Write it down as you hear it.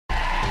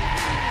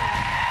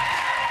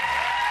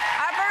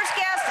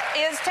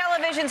is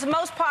television's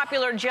most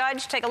popular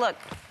judge. Take a look.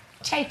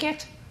 Take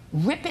it,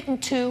 rip it in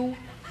two,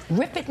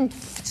 rip it in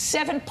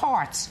 7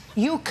 parts.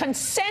 You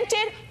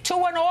consented to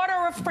an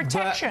order of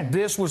protection. But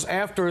this was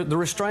after the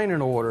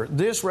restraining order.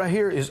 This right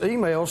here is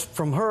emails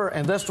from her,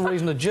 and that's the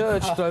reason the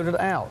judge threw it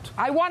out.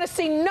 I want to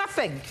see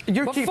nothing.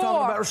 You keep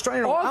talking about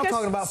restraining order. I'm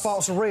talking about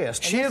false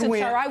arrest. Listen,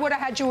 sir, I would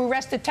have had you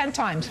arrested 10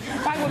 times.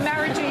 If I were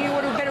married to you, you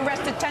would have been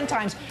arrested 10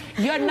 times.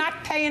 You're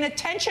not paying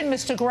attention,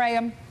 Mr.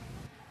 Graham.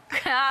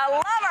 I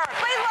love her.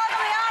 Please welcome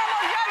the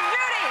Honorable Judge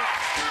Judy.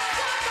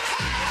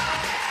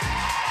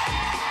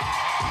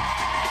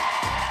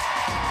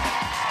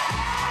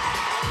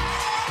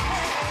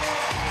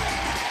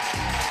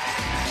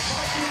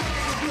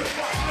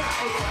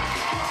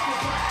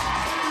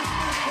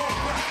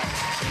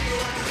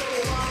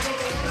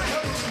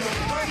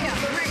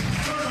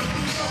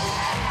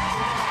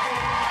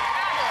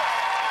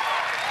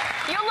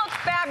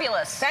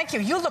 Fabulous. Thank you.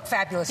 You look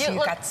fabulous. You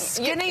got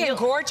skinny and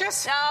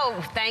gorgeous.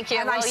 Oh, thank you.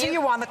 And I see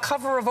you on the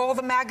cover of all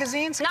the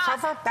magazines. No.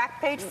 Cover,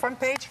 back page, front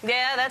page.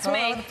 Yeah, that's all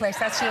me. All over the place.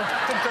 That's you.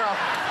 Good girl.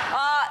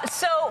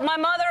 So my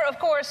mother, of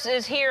course,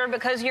 is here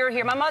because you're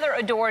here. My mother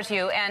adores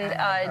you,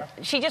 and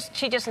she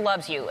just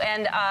loves you,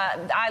 and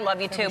I love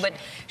you too. But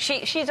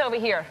she's over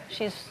here.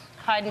 She's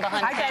hiding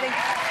behind. Hi, Betty.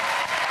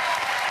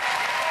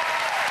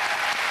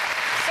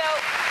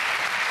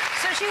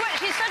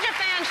 She's such a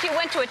fan, she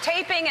went to a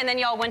taping, and then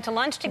y'all went to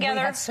lunch together.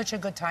 We had such a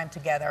good time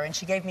together, and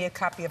she gave me a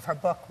copy of her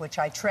book, which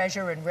I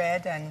treasure and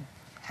read and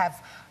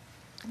have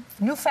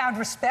newfound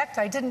respect.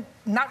 I didn't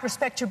not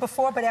respect you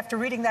before, but after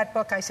reading that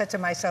book, I said to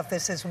myself,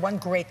 this is one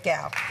great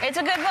gal. It's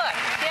a good book.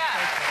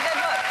 Yeah, it's a good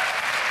book.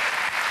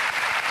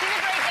 She's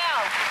a great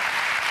gal.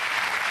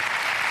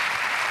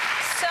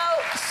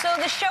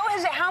 So the show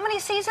has how many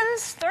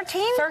seasons?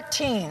 13?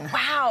 13.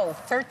 Wow.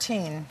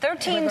 13.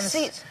 13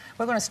 seasons.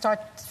 We're going to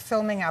start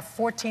filming our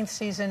 14th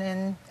season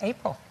in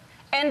April.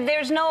 And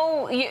there's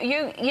no,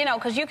 you know,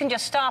 because you can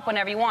just stop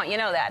whenever you want, you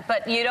know that,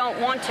 but you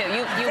don't want to.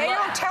 They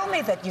don't tell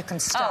me that you can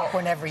stop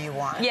whenever you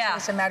want. Yeah.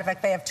 As a matter of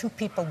fact, they have 2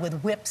 people with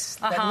whips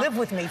that live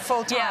with me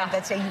full time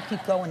that say, you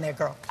keep going there,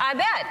 girl. I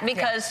bet,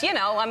 because, you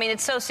know, I mean,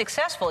 it's so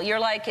successful. You're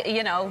like,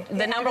 you know,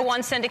 the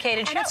 #1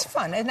 syndicated show. And it's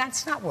fun, and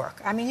that's not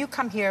work. I mean, you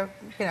come here,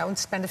 you know, and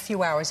spend a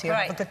few hours here,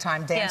 have a good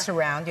time, dance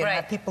around, you know,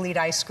 have people eat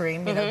ice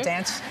cream, you know,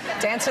 dance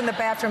in the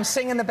bathroom,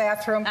 sing in the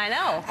bathroom. I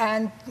know.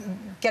 And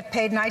get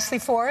paid nicely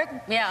for it.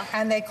 Yeah.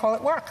 And they call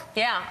it work.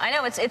 Yeah, I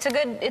know. It's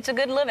a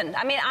good living.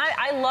 I mean,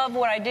 I love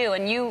what I do,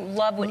 and you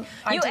love what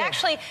you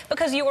actually,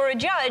 because you were a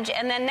judge,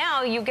 and then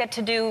now you get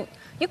to do.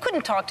 You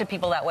couldn't talk to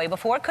people that way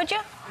before, could you?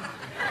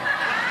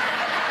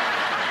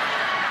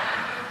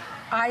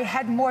 I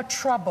had more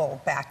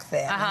trouble back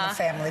then in the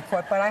family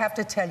court, but I have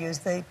to tell you,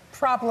 the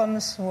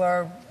problems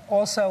were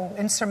also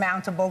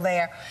insurmountable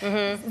there.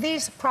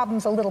 These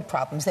problems are little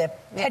problems. They're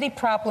petty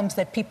problems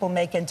that people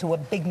make into a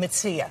big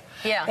mitzvah.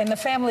 Yeah. In the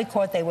family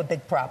court, they were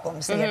big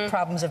problems. They had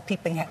problems of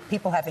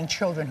people having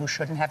children who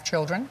shouldn't have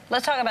children.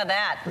 Let's talk about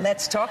that.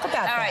 Let's talk about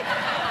that. All right.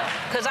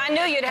 Because I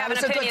knew you'd have an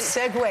opinion. That was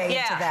a good segue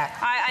into that.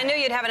 I knew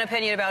you'd have an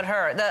opinion about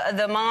her.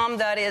 The mom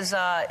that is,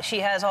 she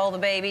has all the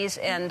babies,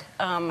 and...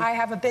 I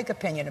have a big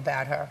opinion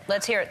about her.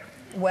 Let's hear it.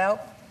 Well,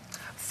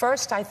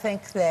 first, I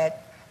think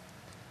that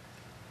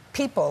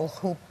people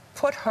who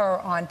put her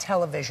on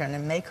television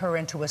and make her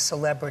into a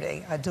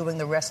celebrity are doing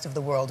the rest of the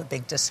world a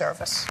big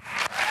disservice.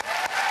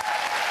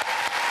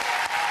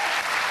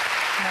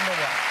 Number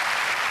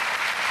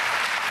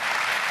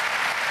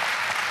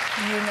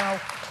 1. You know,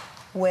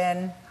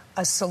 when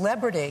a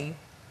celebrity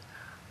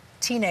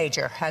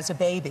teenager has a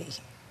baby,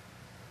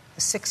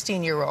 a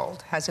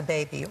 16-year-old has a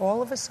baby,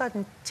 all of a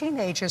sudden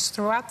teenagers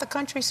throughout the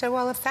country say,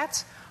 well, if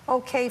that's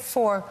okay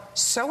for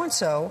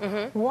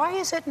so-and-so, why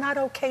is it not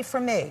okay for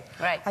me?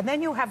 Right. And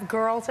then you have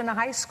girls in a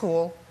high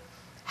school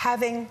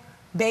having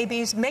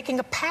babies, making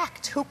a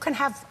pact who can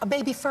have a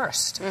baby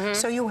first.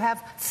 So you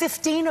have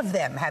 15 of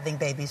them having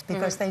babies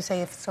because they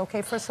say, if it's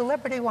okay for a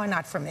celebrity, why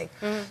not for me?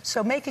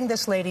 So making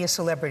this lady a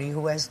celebrity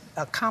who has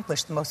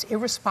accomplished the most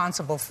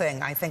irresponsible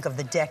thing, I think, of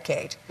the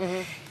decade,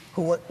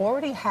 who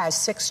already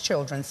has 6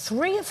 children,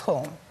 3 of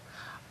whom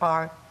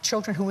are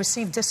children who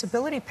receive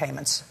disability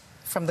payments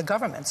from the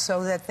government,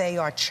 so that they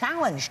are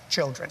challenged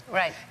children.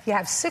 Right. You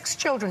have 6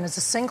 children as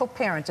a single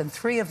parent, and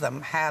 3 of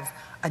them have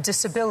a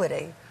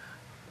disability.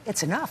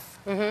 It's enough.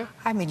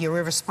 I mean, you're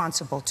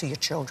irresponsible to your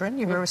children.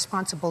 You're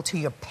irresponsible to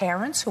your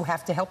parents who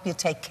have to help you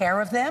take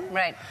care of them.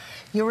 Right.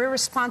 You're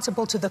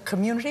irresponsible to the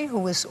community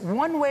who is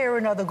one way or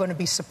another going to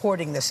be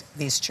supporting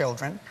these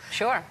children.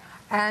 Sure.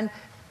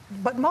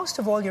 But most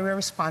of all, you're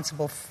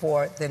irresponsible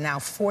for the now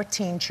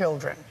 14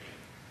 children.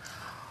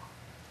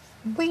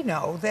 We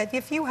know that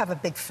if you have a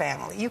big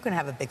family, you can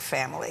have a big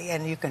family,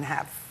 and you can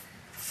have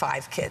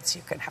 5 kids,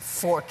 you can have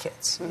 4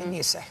 kids. And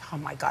you say, oh,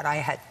 my God, I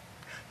had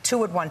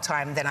 2 at one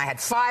time, then I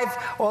had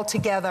 5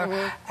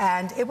 altogether.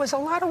 And it was a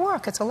lot of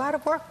work. It's a lot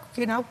of work,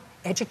 you know,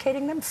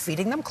 educating them,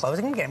 feeding them,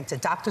 clothing them, getting them to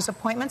doctor's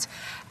appointments.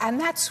 And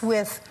that's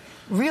with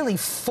really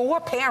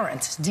 4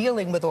 parents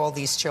dealing with all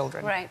these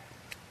children. Right.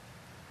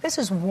 This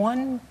is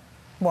one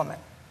woman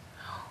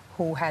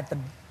who had the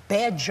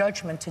bad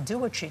judgment to do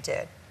what she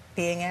did,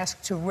 being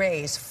asked to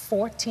raise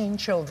 14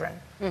 children.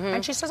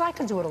 And she says, I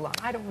can do it alone.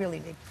 I don't really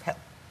need help.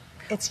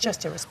 It's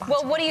just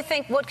irresponsible. Well, what do you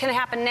think, what can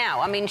happen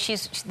now? I mean,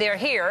 they're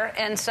here,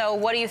 and so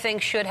what do you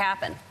think should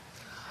happen?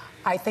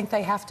 I think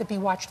they have to be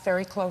watched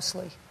very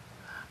closely,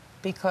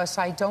 because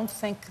I don't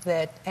think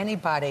that any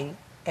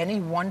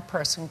one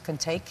person can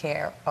take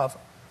care of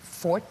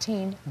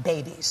 14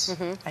 babies.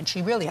 And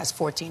she really has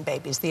 14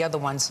 babies. The other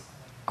ones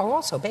are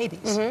also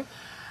babies.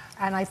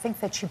 And I think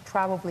that she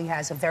probably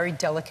has a very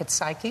delicate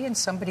psyche, and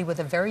somebody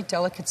with a very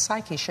delicate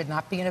psyche should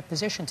not be in a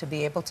position to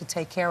be able to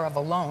take care of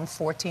alone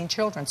 14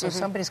 children. So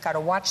somebody's got to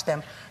watch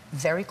them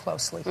very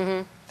closely.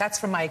 That's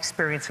from my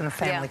experience in the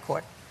family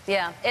court.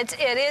 Yeah, it's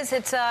sad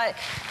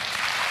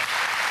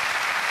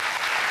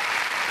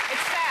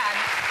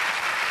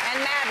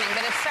and maddening,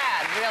 but it's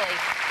sad, really.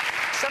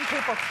 Some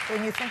people,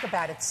 when you think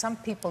about it, some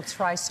people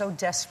try so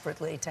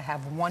desperately to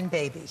have one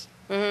baby.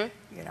 You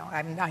know,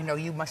 I know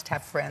you must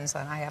have friends,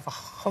 and I have a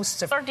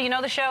host of... Do you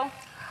know the show?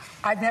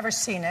 I've never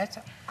seen it.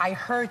 I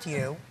heard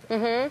you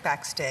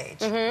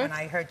backstage, and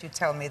I heard you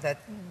tell me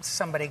that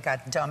somebody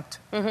got dumped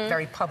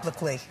very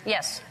publicly.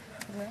 Yes.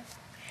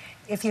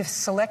 If you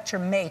select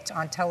your mate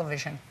on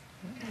television,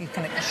 you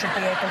should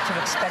be able to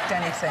expect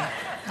anything.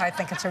 I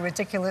think it's a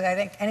ridiculous... I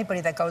think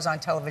anybody that goes on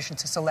television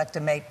to select a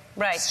mate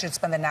should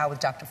spend the now with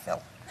Dr.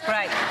 Phil.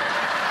 Right. Well,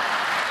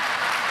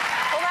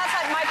 that's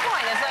like my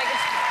point. It's like,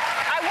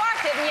 I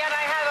watched it, and yet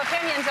I have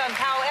opinions of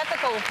how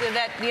ethical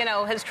that, you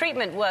know, his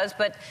treatment was.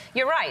 But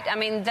you're right. I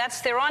mean,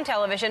 they're on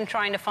television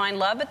trying to find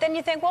love, but then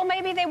you think, well,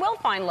 maybe they will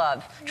find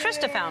love.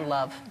 Trista found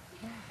love.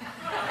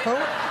 Who? Who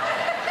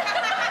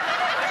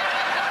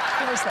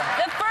was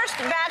that? The first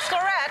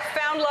Bachelorette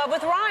found love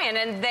with Ryan,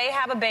 and they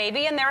have a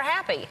baby, and they're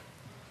happy.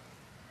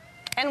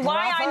 And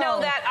why I know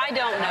that, I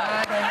don't know.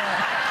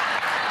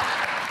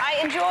 I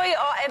enjoy...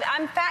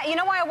 you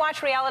know why I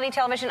watch reality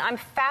television? I'm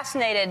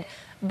fascinated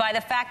by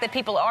the fact that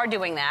people are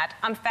doing that.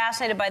 I'm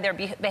fascinated by their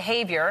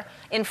behavior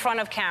in front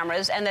of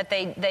cameras, and that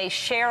they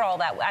share all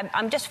that.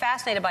 I'm just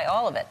fascinated by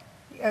all of it.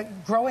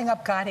 Growing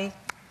up, Gotti,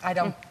 I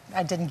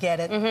didn't get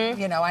it,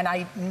 you know, and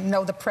I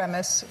know the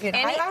premise. You know,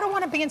 I don't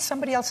want to be in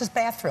somebody else's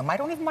bathroom. I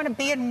don't even want to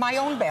be in my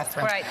own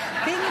bathroom. Right.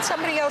 Being in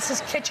somebody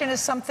else's kitchen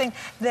is something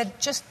that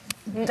just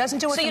doesn't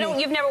do it for me. So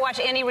you've never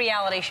watched any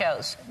reality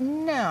shows?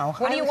 No.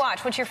 What do you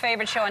watch? What's your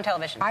favorite show on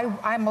television?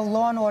 I'm a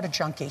Law and Order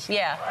junkie.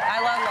 Yeah,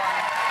 I love Law.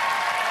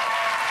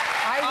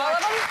 All of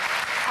them?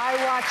 I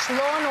watch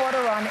Law and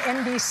Order on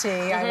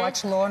NBC. I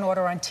watch Law and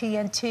Order on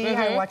TNT.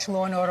 I watch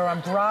Law and Order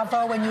on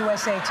Bravo and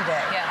USA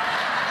Today.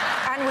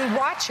 Yeah. And we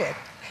watch it,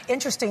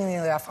 interestingly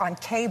enough, on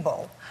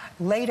cable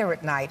later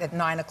at night at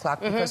 9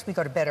 o'clock because we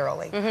go to bed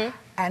early.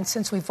 And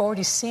since we've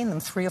already seen them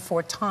 3 or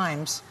 4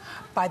 times,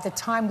 by the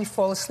time we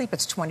fall asleep,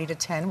 it's 20 to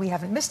 10. We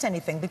haven't missed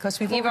anything because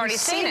we've already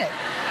seen it.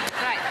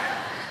 Right.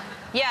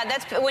 Yeah,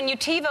 that's when you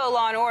TiVo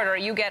Law and Order,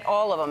 you get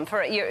all of them.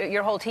 For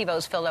your whole TiVo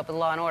is filled up with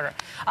Law and Order.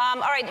 All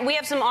right, we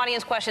have some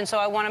audience questions, so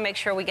I want to make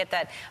sure we get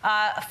that.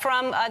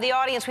 From the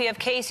audience, we have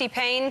Casey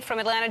Payne from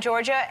Atlanta,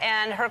 Georgia,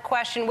 and her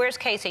question. Where's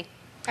Casey?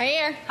 Right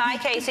here. Hi,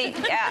 Casey.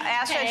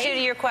 Ask her to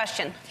your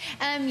question.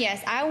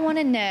 Yes, I want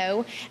to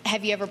know,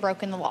 have you ever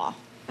broken the law?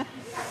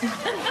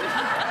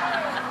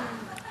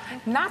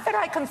 Not that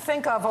I can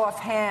think of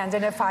offhand,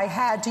 and if I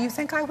had, do you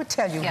think I would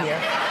tell you here? Good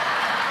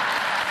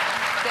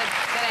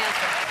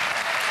answer.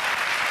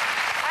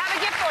 I have a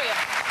gift for you.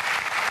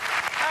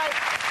 All right.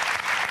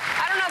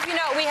 I don't know if you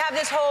know, we have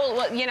this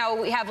whole, you know,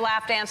 we have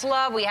Lap Dance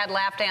Love, we had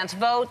Lap Dance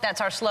Vote,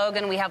 that's our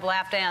slogan. We have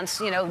Lap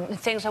Dance, you know,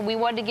 things that we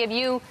wanted to give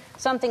you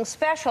something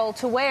special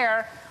to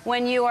wear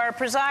when you are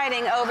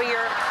presiding over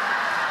your...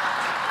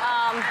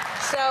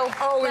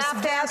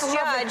 Lap Dance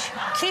Judge.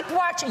 Keep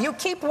watching. You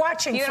keep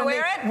watching. You gonna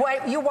wear it?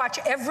 You watch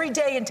every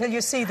day until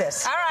you see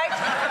this. All right.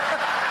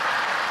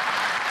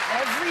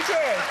 Every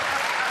day.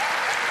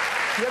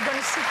 You're going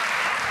to see.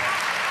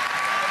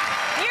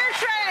 You're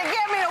trying to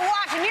get me to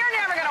watch, and you're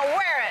never going to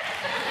wear it.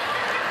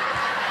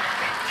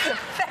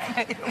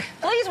 Thank you.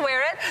 Please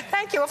wear it.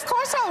 Thank you. Of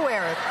course I'll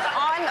wear it.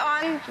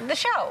 On the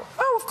show.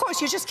 Oh, of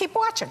course. You just keep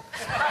watching.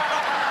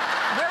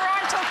 We're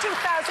on till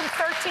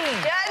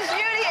 2013. Judge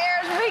Judy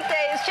airs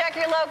weekdays. Check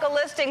your local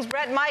listings.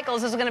 Bret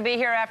Michaels is going to be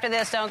here after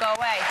this. Don't go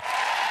away.